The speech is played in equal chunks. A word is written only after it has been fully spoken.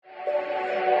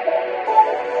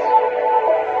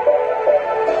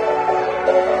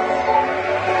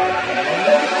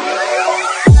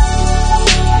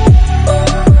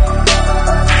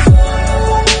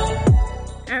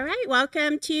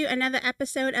to another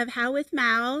episode of How with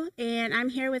Mal, and I'm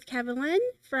here with Kevin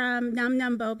from Num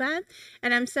Num Boba,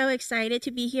 and I'm so excited to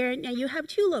be here. Now, you have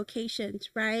two locations,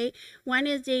 right? One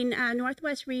is in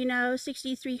Northwest Reno,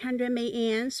 6300 May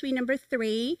Ann, suite number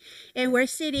 3, and we're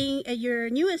sitting at your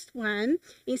newest one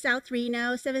in South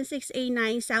Reno,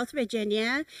 7689 South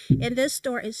Virginia, and this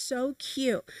store is so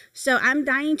cute. So I'm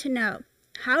dying to know,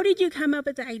 how did you come up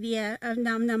with the idea of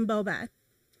Num Num Boba?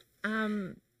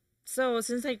 So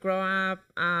since I grew up,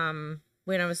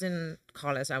 when I was in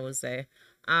college, I would say,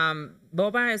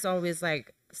 boba is always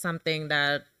like something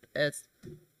that is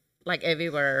like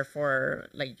everywhere for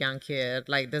like young kid.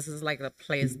 Like this is like the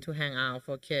place to hang out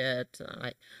for kids.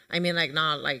 Like I mean, like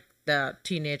not like the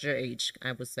teenager age,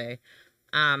 I would say.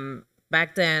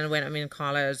 Back then when I'm in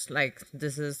college, like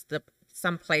this is the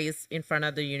some place in front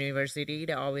of the university.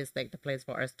 They're always like the place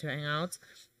for us to hang out.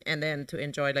 And then to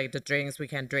enjoy like the drinks, we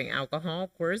can drink alcohol,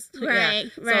 of course. Right,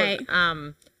 yeah. right.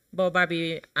 So, boba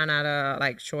be another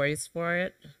like choice for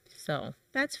it. So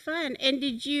that's fun. And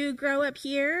did you grow up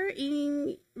here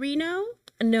in Reno?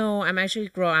 No, I'm actually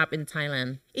grew up in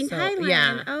Thailand. In Thailand?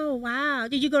 Yeah. Oh, wow.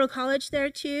 Did you go to college there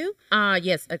too?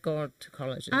 Yes, I go to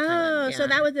college in Thailand. Yeah. So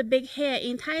that was a big hit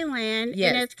in Thailand.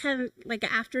 Yes. And it's kind of like an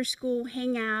after school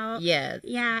hangout. Yes.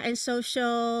 Yeah, and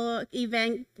social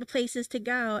event places to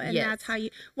go. And yes. That's how you,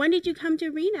 when did you come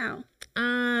to Reno?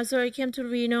 So I came to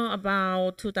Reno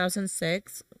about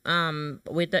 2006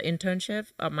 with the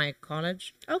internship of my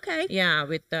college. Okay. Yeah,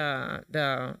 with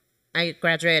I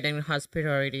graduated in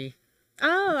hospitality.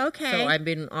 Oh, okay. So I've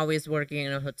been always working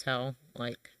in a hotel,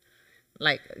 like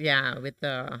yeah, with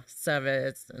the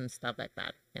service and stuff like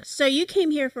that. Yeah. So you came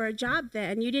here for a job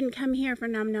then? You didn't come here for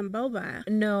Num Num Boba?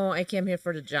 No, I came here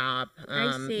for the job.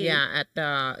 I see. Yeah,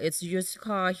 it's used to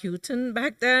call Hilton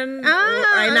back then.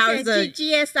 Oh, right now okay. it's a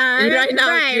GSR. Right now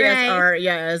right, it's GSR. Right.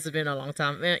 Yeah, it's been a long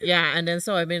time. Yeah, and then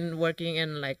so I've been working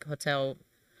in like hotel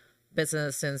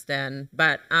business since then.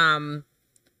 But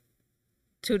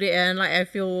to the end, like I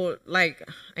feel like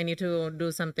I need to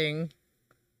do something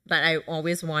that I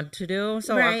always want to do.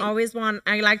 So right.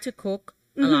 I like to cook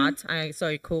a lot. I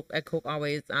cook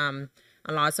always a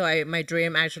lot. So my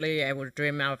dream actually, I would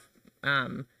dream of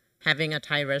having a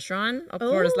Thai restaurant. Of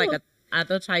course, like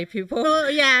other Thai people. Oh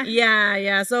yeah.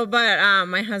 Yeah. So but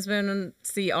my husband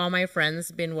see all my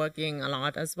friends been working a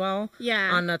lot as well.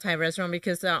 Yeah. On the Thai restaurant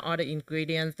because all the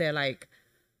ingredients they're like,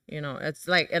 you know, it's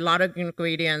like a lot of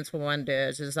ingredients for one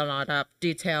dish. There's a lot of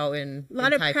detail in a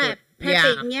lot of Thai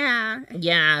prepping. Yeah.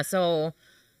 Yeah. So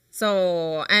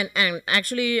and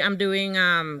actually I'm doing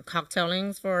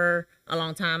cocktailings for a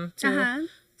long time too.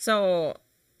 So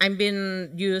I've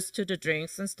been used to the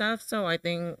drinks and stuff. So I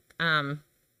think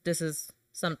this is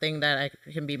something that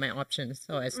can be my option.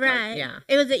 So I start, right. Yeah.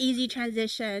 It was an easy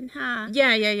transition, huh?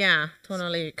 Yeah.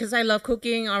 Totally. Because I love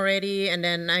cooking already, and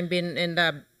then I've been in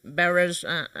the beverage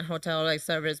hotel like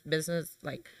service business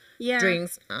like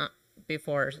drinks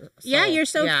before. So, yeah, you're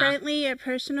so friendly and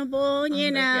personable, you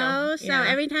know. So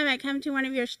every time I come to one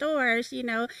of your stores, you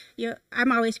know,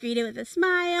 I'm always greeted with a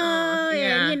smile,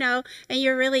 and you know, and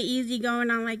you're really easy going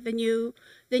on like the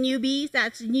newbies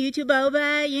that's new to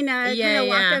boba, you know, kind of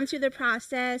walk them through the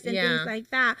process and things like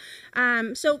that.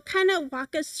 So kind of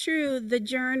walk us through the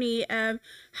journey of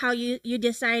how you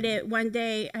decided one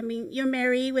day. I mean, you're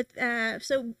married with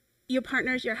so your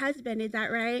partner's your husband, is that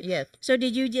right? Yes. So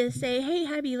did you just say, hey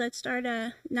hubby, let's start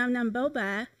a Num Num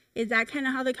Boba? Is that kind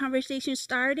of how the conversation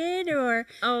started, or?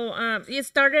 It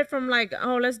started from like,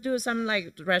 let's do some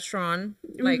like restaurant,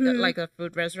 like a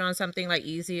food restaurant, something like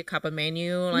easy, a couple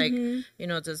menu, like you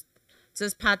know, just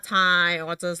pad thai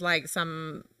or just like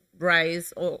some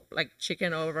rice or like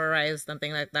chicken over rice,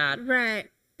 something like that. Right.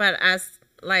 But as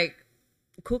like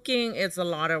cooking, it's a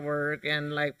lot of work,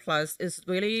 and like plus it's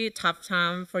really tough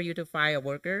time for you to find a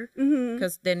worker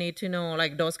because they need to know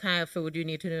like those kind of food. You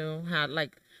need to know how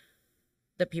like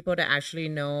the people that actually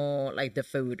know like the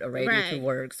food already to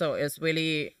work. So it's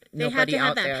really nobody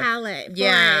out there. They have to have that palate.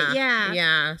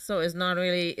 Yeah. So it's not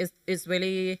really. It's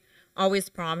really always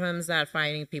problems that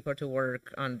finding people to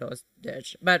work on those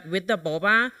dish. But with the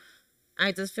boba,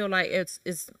 I just feel like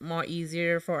it's more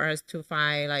easier for us to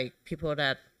find like people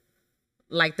that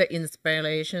like the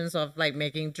inspirations of like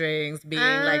making drinks, being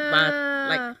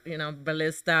like you know,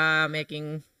 barista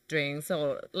making drinks.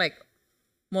 So like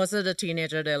most of the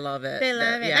teenagers, they love it. They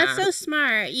love it. Yeah. That's so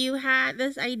smart. You had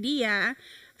this idea,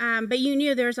 but you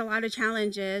knew there was a lot of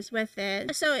challenges with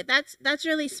it. So that's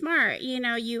really smart. You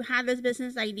know, you had this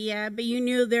business idea, but you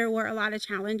knew there were a lot of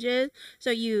challenges. So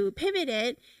you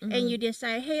pivoted and you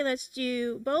decide, hey, let's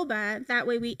do boba. That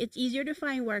way it's easier to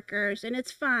find workers and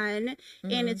it's fun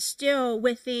and it's still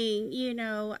within, you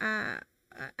know,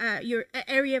 your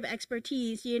area of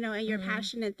expertise, you know, and your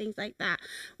passion and things like that.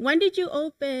 When did you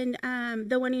open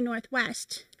the one in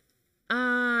Northwest?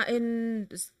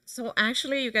 So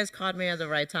actually, you guys caught me at the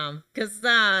right time because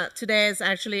today is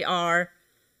actually our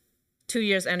 2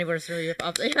 years anniversary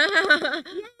of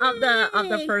the of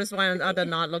the first one of the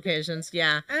Knot locations.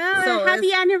 Yeah. Oh, so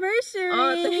happy anniversary!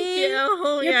 Oh, thank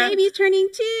you. Your baby's turning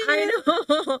 2. I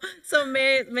know. So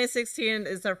May 16th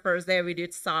is our first day. We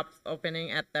did stop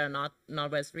opening at the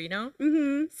Northwest Reno.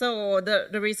 So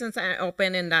the reasons I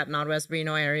opened in that Northwest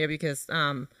Reno area because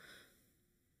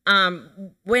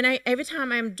when every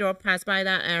time I drove past by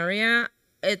that area,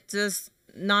 it's just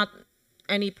not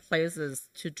any places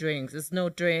to drink. There's no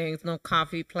drinks, no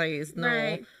coffee place,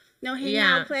 no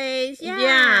hangout place.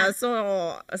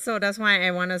 So that's why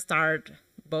I want to start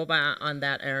boba on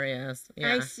that area.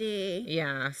 I see.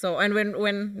 Yeah. So and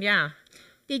when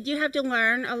did you have to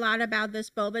learn a lot about this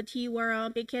boba tea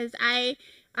world? Because I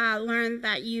learned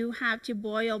that you have to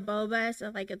boil boba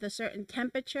so like at a certain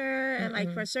temperature and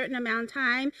like for a certain amount of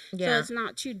time, so it's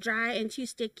not too dry and too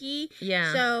sticky.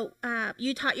 So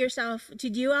you taught yourself to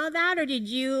do all that, or did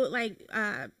you like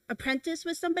apprentice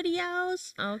with somebody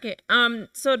else? Okay.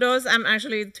 So those I'm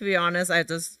actually, to be honest, I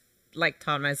just like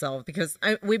taught myself because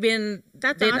we've been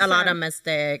did a lot of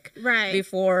mistake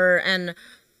before, and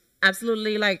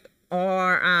absolutely like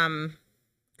our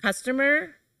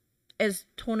customer is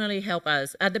totally help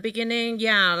us at the beginning.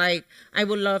 Like I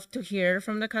would love to hear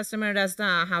from the customer. That's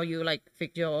how you like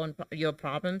fix your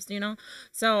problems, you know.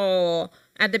 So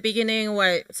at the beginning,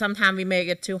 sometimes we make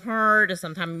it too hard, or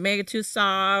sometimes we make it too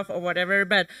soft, or whatever.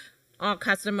 But our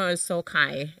customer is so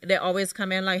kind. They always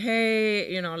come in like,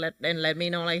 hey, you know, let me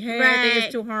know like, hey, I think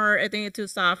it's too hard, I think it's too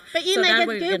soft. But in like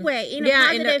a good way, in a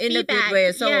positive in feedback. a good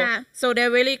way. So they're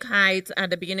really kind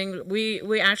at the beginning.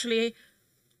 We actually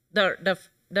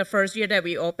the first year that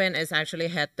we opened is actually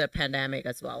had the pandemic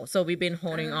as well. So we've been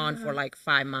holding on for like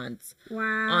 5 months.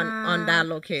 On that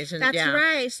location. That's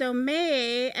right. So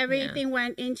May, everything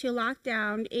went into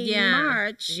lockdown in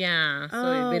March. So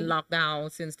we've been locked down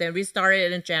since then. We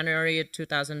started in January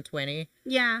 2020.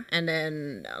 And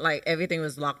then like everything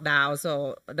was locked down.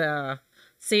 So the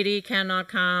city cannot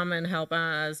come and help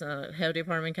us. Health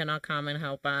department cannot come and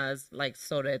help us. Like,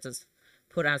 so they just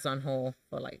put us on hold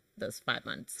for like this 5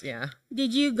 months.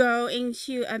 Did you go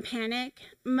into a panic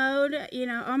mode? You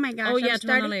know, oh my gosh.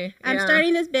 Totally. I'm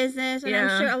starting this business, and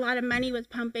I'm sure a lot of money was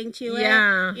pumping to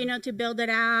it, you know, to build it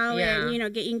out and, you know,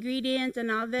 get ingredients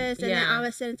and all this. And then all of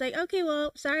a sudden it's like, okay,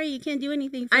 well, sorry, you can't do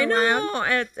anything for a while.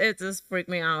 It just freaked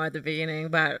me out at the beginning,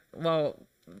 but well,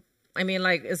 I mean,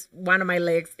 like, it's one of my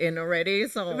legs in already.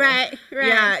 So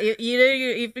yeah,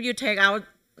 if you take out,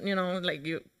 you know, like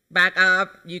you back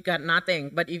up, you got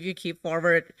nothing. But if you keep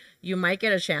forward, you might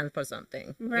get a chance for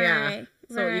something.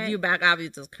 So if you back up, you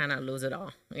just kind of lose it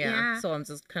all. So I'm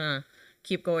just kind of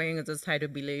keep going and just try to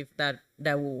believe that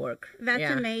will work. That's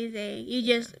amazing. You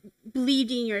just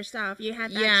believed in yourself. You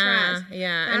had that trust.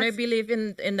 And I believe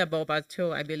in the boba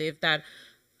too. I believe that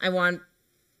I want,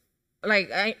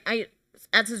 like, I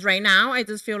as is right now, I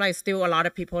just feel like still a lot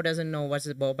of people doesn't know what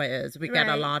the boba is. We got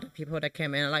a lot of people that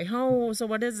came in like, oh, so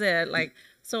what is it? Like,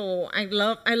 so I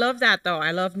love that though.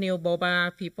 I love new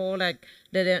boba people, like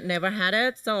they never had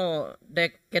it, so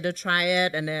they get to try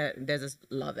it and they just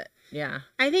love it.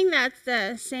 I think that's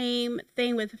the same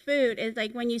thing with food. Is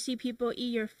like when you see people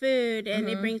eat your food and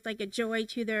it brings like a joy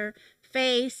to their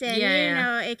face, and you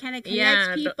know, it kind of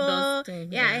connects people.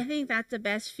 I think that's the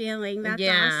best feeling. That's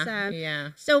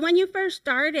awesome. So when you first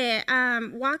started,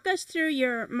 walk us through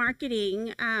your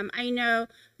marketing. I know,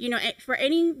 you know, for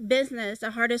any business,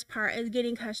 the hardest part is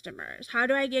getting customers. How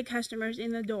do I get customers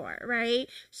in the door, right?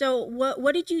 So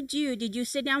what did you do? Did you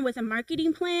sit down with a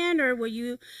marketing plan, or were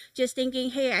you just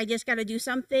thinking, hey, I just got to do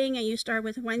something, and you start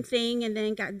with one thing and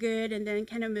then got good and then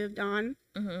kind of moved on?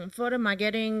 For the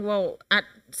marketing, well,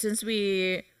 since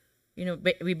we, you know,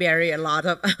 we bury a lot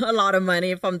of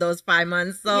money from those 5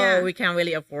 months, so we can't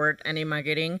really afford any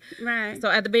marketing. So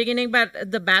at the beginning, but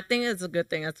the bad thing is a good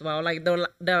thing as well. Like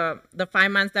the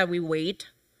 5 months that we wait,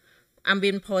 I've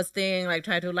been posting, like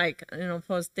try to like, you know,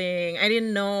 posting. I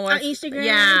didn't know on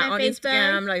Instagram, on Facebook.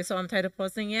 Instagram, like, so I'm tired of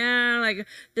posting. Like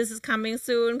this is coming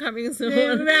soon. So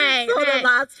the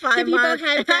last 5 months,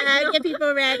 get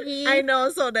people ready. I know,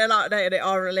 so they're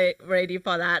all really ready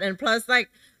for that. And plus,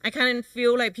 like, I kind of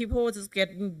feel like people were just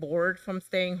getting bored from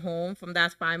staying home from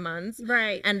that 5 months.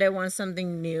 Right. And they want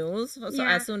something new. So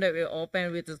as soon as we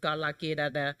opened, we just got lucky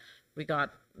that the we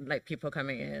got like people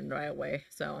coming in right away.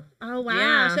 So Oh wow!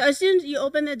 yeah, So as soon as you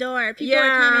open the door, people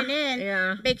are coming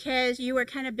in because you were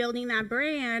kind of building that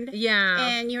brand,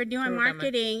 and you were doing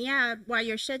marketing, while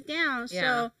you're shut down.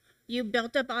 So you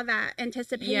built up all that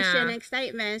anticipation,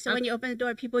 excitement. So when you open the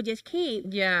door, people just came.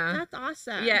 Yeah, that's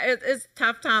awesome. Yeah, it's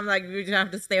tough time. Like we just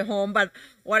have to stay home, but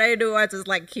what I do, I just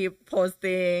like keep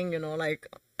posting. You know, like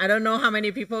I don't know how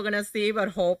many people are gonna see, but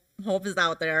hope is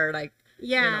out there. Like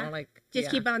you know, like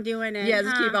just keep on doing it. Yeah,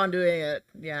 just keep on doing it.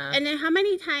 Yeah. And then how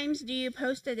many times do you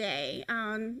post a day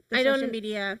on the social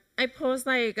media? I post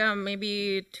like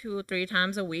maybe 2-3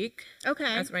 times a week. Okay.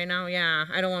 That's right now. Yeah.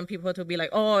 I don't want people to be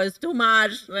like, oh, it's too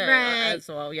much. Right.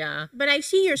 So yeah. But I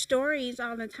see your stories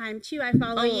all the time too. I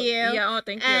follow you. Yeah. Oh,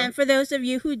 thank you. And for those of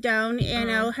you who don't, you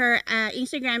know, her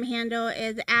Instagram handle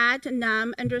is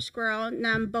 @num_numboba.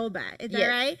 Is that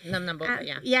right? Numboba.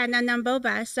 Yeah. Yeah,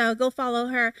 numboba. So go follow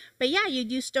her. But yeah, you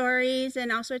do stories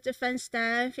and all sorts of fun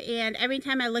stuff. And every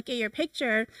time I look at your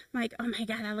picture, I'm like, oh my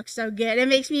God, that looks so good. It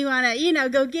makes me want to, you know,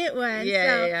 go get one.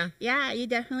 Yeah, you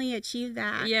definitely achieved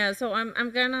that. Yeah, so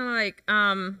I'm gonna like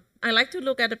I like to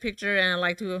look at the picture, and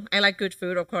I like good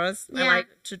food, of course. I like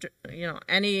to, you know,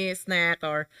 any snack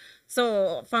or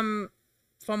so from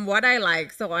what I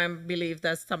like. So I believe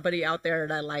there's somebody out there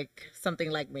that like something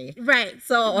like me. Right.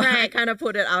 So I kind of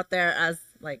put it out there as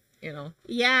like, you know.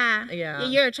 Yeah.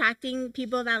 You're attracting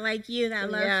people that like you,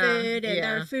 that love food and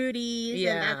are foodies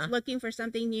and that's looking for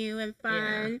something new and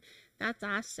fun. That's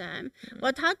awesome.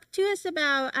 Well, talk to us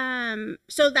about,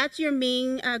 so that's your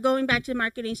main, going back to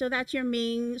marketing, so that's your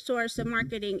main source of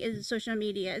marketing is social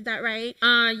media. Is that right?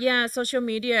 Yeah, social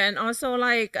media. And also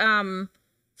like,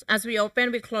 as we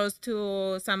open, we close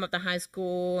to some of the high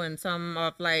school and some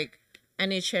of like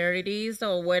any charities.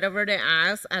 So whatever they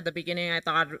ask at the beginning, I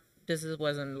thought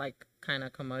wasn't like kind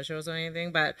of commercials or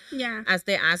anything, but as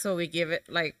they ask, so we give it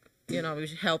like, you know, we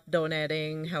help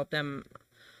donating, help them.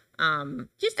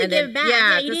 Just to give back.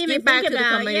 Yeah, you didn't even think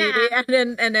about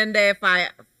it. And then they find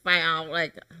out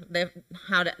like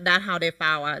how they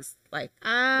found us. Like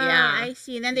I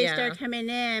see. And then they start coming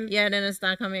in. Yeah, then they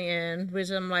start coming in, which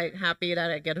I'm like happy that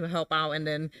I get to help out and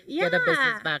then get a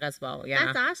business back as well.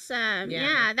 Yeah, that's awesome.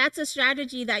 Yeah, that's a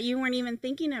strategy that you weren't even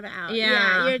thinking about.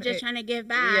 Yeah, you're just trying to give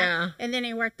back. Yeah, and then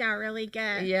it worked out really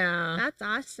good. Yeah, that's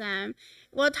awesome.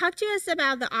 Well, talk to us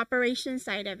about the operation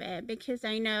side of it, because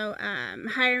I know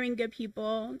hiring good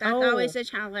people, that's always a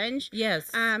challenge.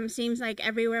 Yes. Seems like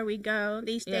everywhere we go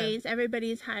these days,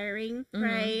 everybody's hiring,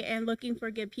 right? And looking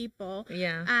for good people.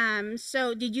 Yeah.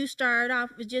 So did you start off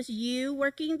with just you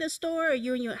working the store, or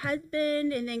you and your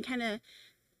husband, and then kind of?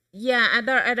 Yeah, at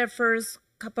the first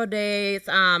couple of days,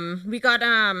 we got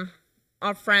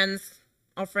our friends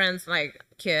like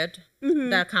kid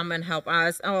that come and help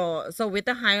us. So with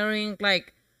the hiring,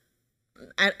 like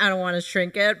I don't want to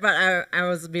shrink it, but I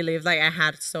was believe like I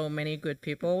had so many good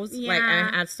people. Like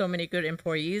I had so many good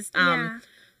employees.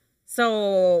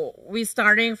 So we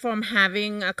starting from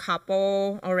having a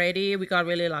couple already. We got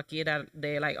really lucky that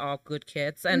they like all good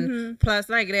kids, and plus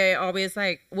like they always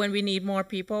like when we need more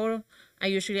people, I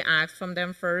usually ask from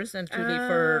them first and to leave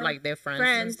for like their friends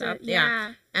and stuff.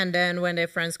 Yeah. And then when their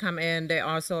friends come in, they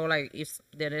also like if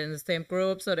they're in the same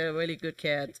group, so they're really good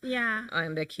kids. Yeah.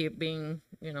 And they keep being,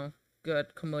 you know,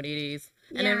 good communities.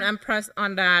 And then I'm pressed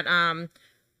on that.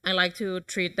 I like to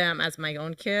treat them as my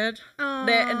own kid.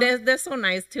 They're so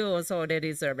nice too, so they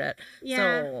deserve it. Yeah.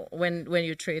 So when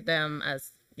you treat them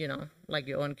as, you know, like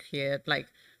your own kid, like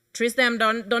treat them,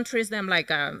 don't treat them like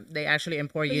they actually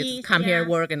employees come here,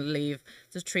 work and leave.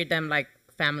 Just treat them like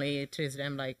family, treat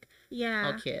them like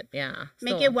a kid. Yeah.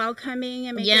 Make it welcoming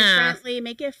and make it friendly,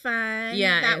 make it fun.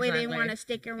 Yeah. That way they want to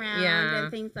stick around and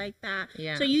things like that.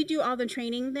 Yeah. So you do all the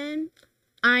training then?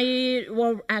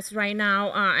 As right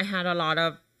now, I had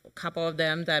a couple of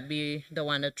them that be the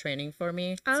one that training for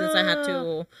me since I had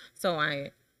to.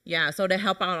 So they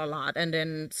help out a lot, and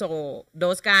then so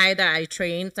those guys that I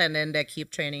trained, and then they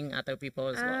keep training other people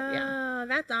as well. Yeah,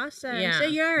 that's awesome. Yeah. So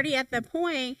you're already at the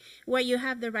point where you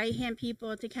have the right hand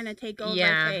people to kind of take over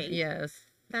things. Yes.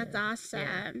 That's awesome.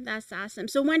 Yeah. That's awesome.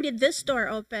 So when did this store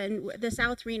open, the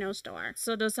South Reno store?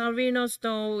 So the South Reno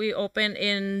store we opened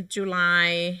in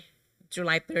July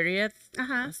 30th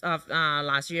of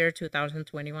last year,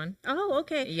 2021. Oh,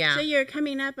 okay. Yeah. So you're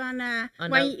coming up on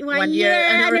one year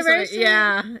anniversary.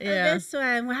 Yeah. Of this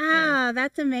one. Wow,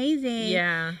 that's amazing.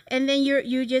 Yeah. And then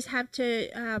you just have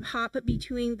to hop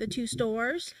between the two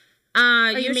stores.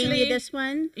 Are you mainly this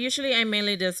one? Usually, I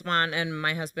mainly this one, and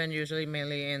my husband usually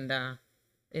mainly in the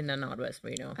Northwest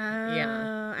Reno.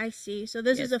 Oh, I see. So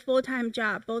this is a full-time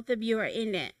job. Both of you are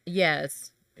in it.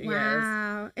 Yes.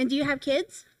 Wow. And do you have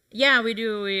kids? Yeah, we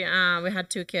do. We had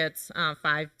two kids,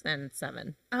 5 and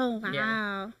 7. Oh, wow.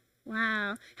 Yeah.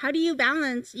 Wow. How do you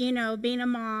balance, being a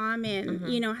mom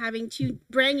and, having two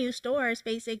brand new stores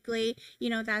basically,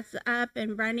 that's up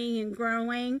and running and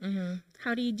growing?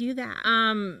 How do you do that?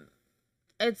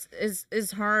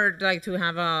 It's hard like to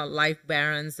have a life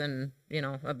balance and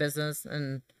a business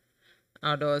and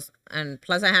outdoors, and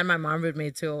plus I had my mom with me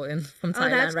too in from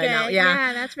Thailand that's right now. good. Yeah,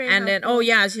 Yeah, that's very and then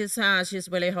helpful. she's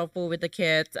really helpful with the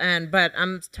kids, and but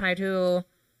I'm trying to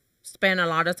spend a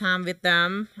lot of time with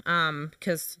them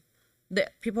because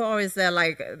the people always say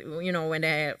like when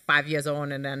they're 5 years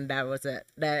old and then that was it,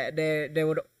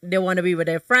 they want to be with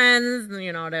their friends,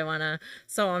 they want to,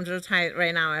 so I'm just trying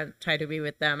right now, I try to be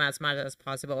with them as much as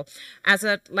possible. As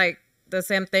a like the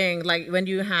same thing, like when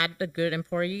you had the good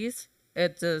employees,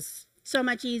 it just So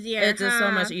much easier. it's just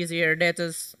so much easier. They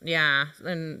just, yeah,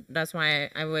 and that's why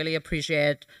I really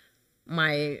appreciate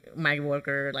my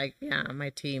worker, like, yeah, my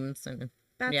teams, and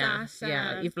That's yeah, awesome.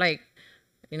 yeah. If like,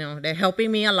 they're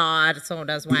helping me a lot, so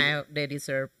that's why they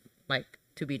deserve like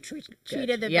to be treated good.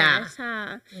 Treated the Yeah. best,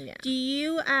 huh? Yeah. Do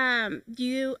you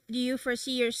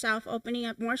foresee yourself opening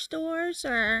up more stores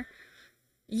or?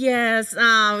 Yes,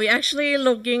 we actually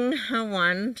looking at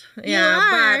one. You Yeah,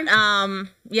 are? but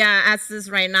yeah, as is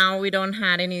right now, we don't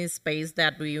have any space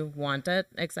that we wanted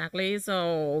exactly,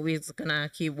 so we're just gonna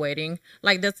keep waiting.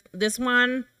 Like this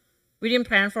one, we didn't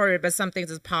plan for it, but something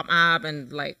just pop up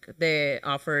and like they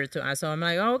offer it to us. So I'm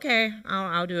like, oh, okay,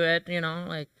 I'll do it.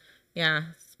 Like, yeah,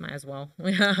 might as well.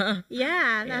 Yeah.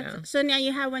 Yeah, Yeah. so now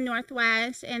you have one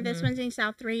Northwest and this one's in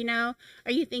South Reno.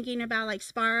 Are you thinking about like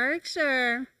Sparks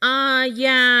or?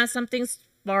 Yeah, something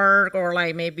Spark or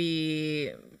like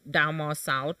maybe down more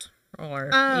south or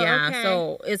Oh, yeah. okay.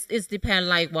 So it's depend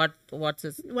like what's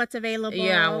What's available?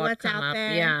 yeah, what What's come out up,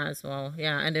 there? yeah, as well,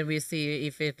 yeah, and then we see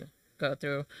if it go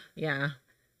through, yeah.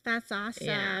 That's awesome.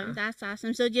 Yeah. That's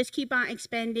awesome. So just keep on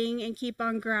expanding and keep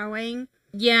on growing.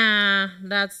 Yeah,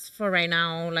 that's for right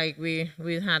now. Like we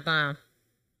had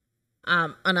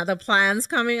another plans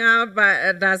coming up,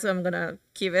 but that's I'm gonna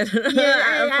keep it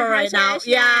Yeah, for right now. hush,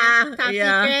 Yeah, Top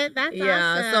yeah, secret. That's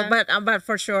yeah. So, awesome. but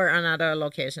for sure, another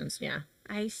locations. Yeah,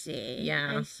 I see.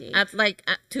 yeah. I see. At like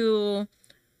to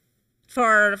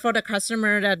for the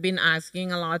customer that been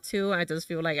asking a lot too. I just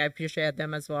feel like I appreciate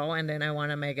them as well, and then I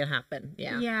want to make it happen.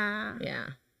 Yeah, Yeah. yeah.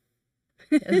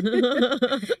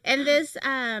 And this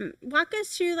walk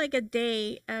us through like a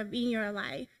day of in your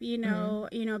life, being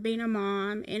a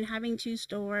mom and having two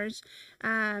stores.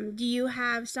 Do you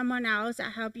have someone else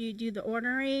that help you do the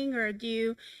ordering or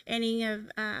do any of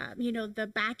the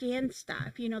back end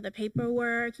stuff, the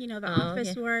paperwork, the office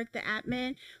Okay. work, the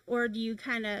admin, or do you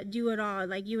kind of do it all,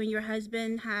 like you and your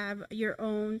husband have your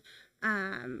own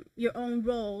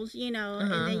roles, and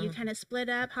then you kind of split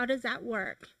up? How does that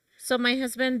work? So my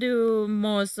husband do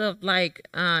most of like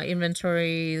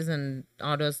inventories and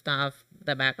all those stuff,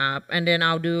 the backup, and then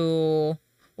I'll do,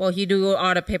 well, he do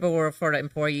all the paperwork for the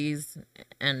employees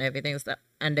and everything stuff,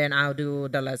 and then I'll do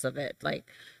the rest of it, like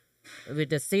with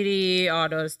the city, all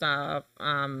those stuff,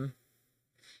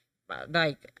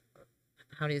 like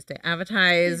how do you say,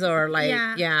 advertise or like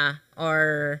Yeah. yeah,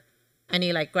 or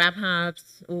any like Grab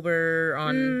hubs, Uber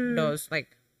on those like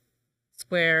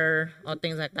Square or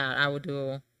things like that. I would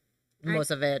do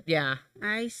most of it. Yeah.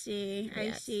 I see. I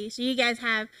Yes. see. So you guys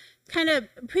have kind of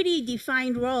pretty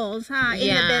defined roles, huh? In the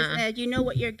Yeah. business, you know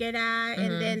what you're good at,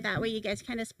 and then that way you guys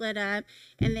kind of split up,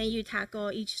 and then you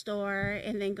tackle each store,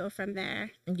 and then go from there.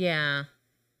 Yeah.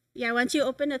 Yeah. Once you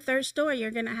open a third store,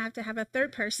 you're gonna have to have a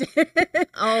third person.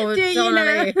 Oh, Do you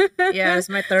know? totally. Yeah, it's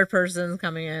my third person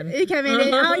coming in. You come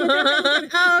in.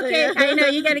 Oh, okay. Yeah. I know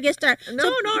you got to get started. No,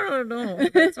 no.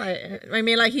 That's right. I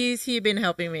mean, like he been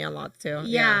helping me a lot too.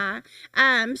 Yeah.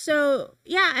 So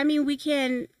yeah, I mean, we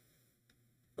can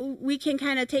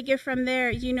kind of take it from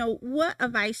there. What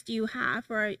advice do you have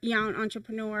for a young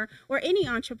entrepreneur or any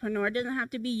entrepreneur? It doesn't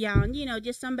have to be young,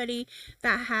 just somebody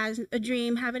that has a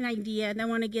dream, have an idea, and they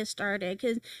want to get started.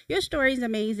 Because your story is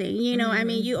amazing. I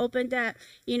mean, you opened up,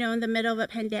 in the middle of a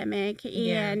pandemic,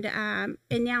 and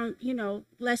now,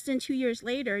 less than 2 years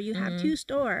later, you have two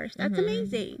stores. That's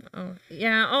amazing. Oh,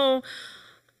 yeah. Oh,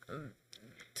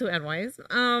 to advice.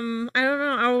 I don't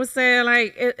know. I would say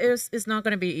like it's not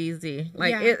gonna be easy.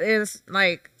 Like Yeah. it is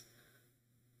like,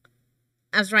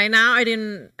 as right now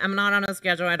I'm not on a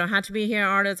schedule. I don't have to be here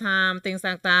all the time, things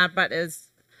like that. But it's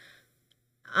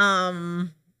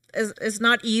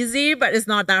not easy, but it's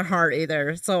not that hard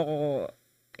either. So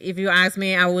if you ask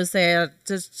me, I would say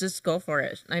just go for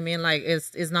it. I mean, like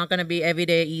it's not gonna be every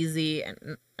day easy,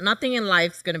 and nothing in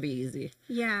life's gonna be easy.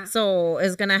 Yeah. So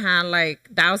it's gonna have like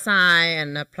downside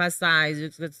and a plus side.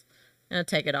 and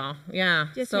take it all. Yeah.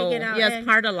 Just so take it out. yeah, it's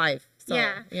part of life. So,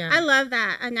 yeah. I love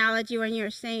that analogy when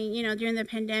you're saying, you know, during the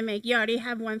pandemic, you already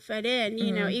have one foot in.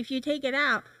 You know, if you take it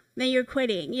out, then you're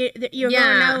quitting. You're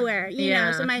going nowhere. You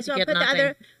know, so might as well put the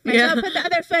other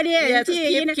foot in. Yeah,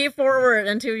 too, just keep forward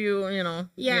until you know.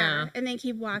 Yeah, and then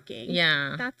keep walking.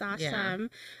 Yeah, that's awesome.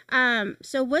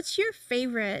 So what's your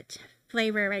favorite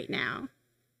flavor right now?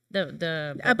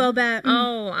 The boba.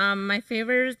 Oh, my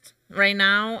favorite right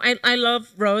now. I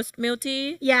love roast milk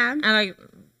tea. Yeah, I like.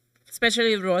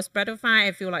 Especially roast butterfly,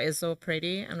 I feel like it's so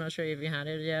pretty. I'm not sure if you had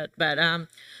it yet, but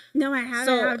no, I haven't.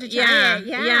 So I have to try it.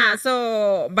 Yeah.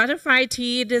 So butterfly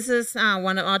tea. This is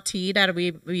one of our tea that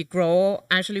we grow.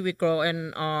 Actually, we grow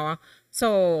in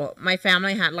so my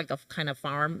family had like a kind of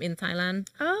farm in Thailand.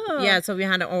 Oh. Yeah. So we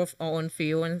had our own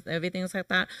field and everything like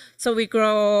that. So we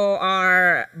grow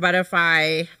our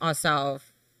butterfly ourselves,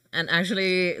 and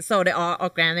actually, so they are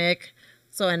organic.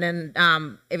 So and then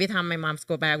every time my moms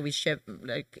go back, we ship,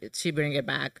 like she bring it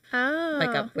back,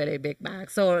 like a very big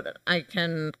bag. So I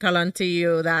can guarantee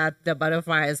you that the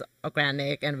butterfly is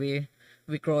organic and we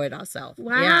grow it ourselves.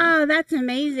 Wow, that's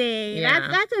amazing. Yeah.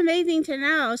 That's amazing to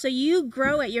know. So you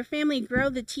grow it, your family grow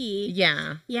the tea.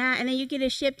 Yeah. Yeah, and then you get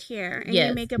it shipped here and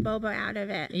you make a boba out of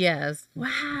it. Yes. Wow.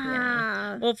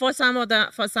 Yeah. Well, for some of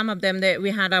them,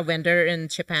 we had a vendor in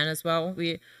Japan as well.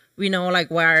 We know like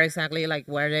where exactly like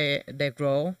where they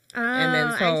grow. Oh, and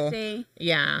then so, I see.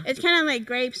 Yeah. It's kind of like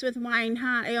grapes with wine,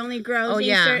 huh? It only grows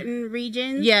in certain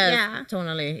regions. Yes, yeah,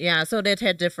 totally. Yeah, so they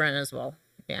taste different as well.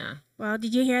 Yeah. Well,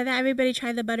 did you hear that? Everybody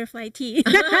try the butterfly tea.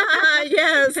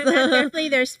 Yes. Definitely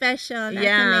they're special.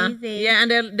 That's amazing. Yeah,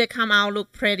 and they come out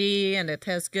look pretty and they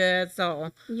taste good.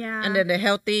 So yeah. And then they're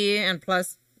healthy and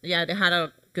plus they had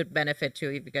a good benefit too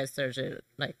if you guys search it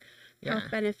like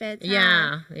health benefits.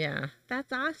 Yeah.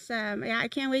 That's awesome. Yeah, I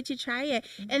can't wait to try it.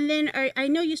 And then I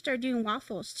know you start doing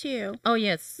waffles too. Oh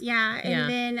yes. Yeah, and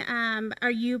then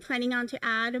are you planning on to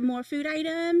add more food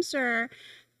items or?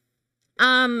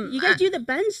 You guys do the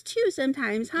buns too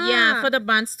sometimes, huh? Yeah, for the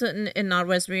buns in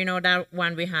Northwest Reno, that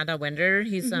one we had a vendor.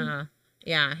 He's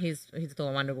he's the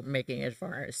one making it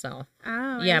for us. So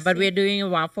but we're doing a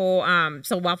waffle.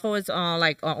 So waffle is all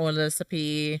like our own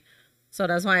recipe. So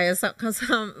that's why it's because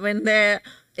when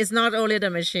it's not only the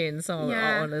machine, so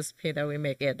our own recipe that we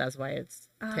make it. That's why it's.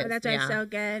 That's why it's so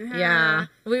good. Huh? Yeah,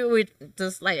 we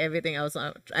just like everything else.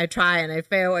 I try and I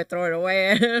fail, I throw it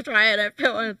away. Try and I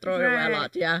fail and throw it away a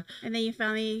lot. Yeah. And then you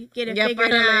finally get it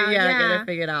figured out. Yeah, get it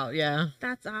figured out. Yeah.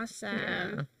 That's awesome.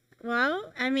 Yeah.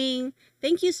 Well, I mean,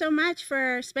 thank you so much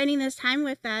for spending this time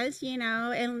with us, you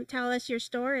know, and tell us your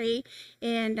story.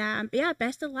 And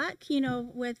best of luck, you know,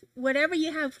 with whatever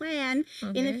you have planned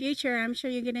in the future. I'm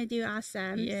sure you're going to do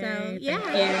awesome. Yay, so, thank you. You're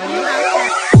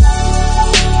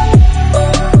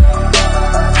welcome.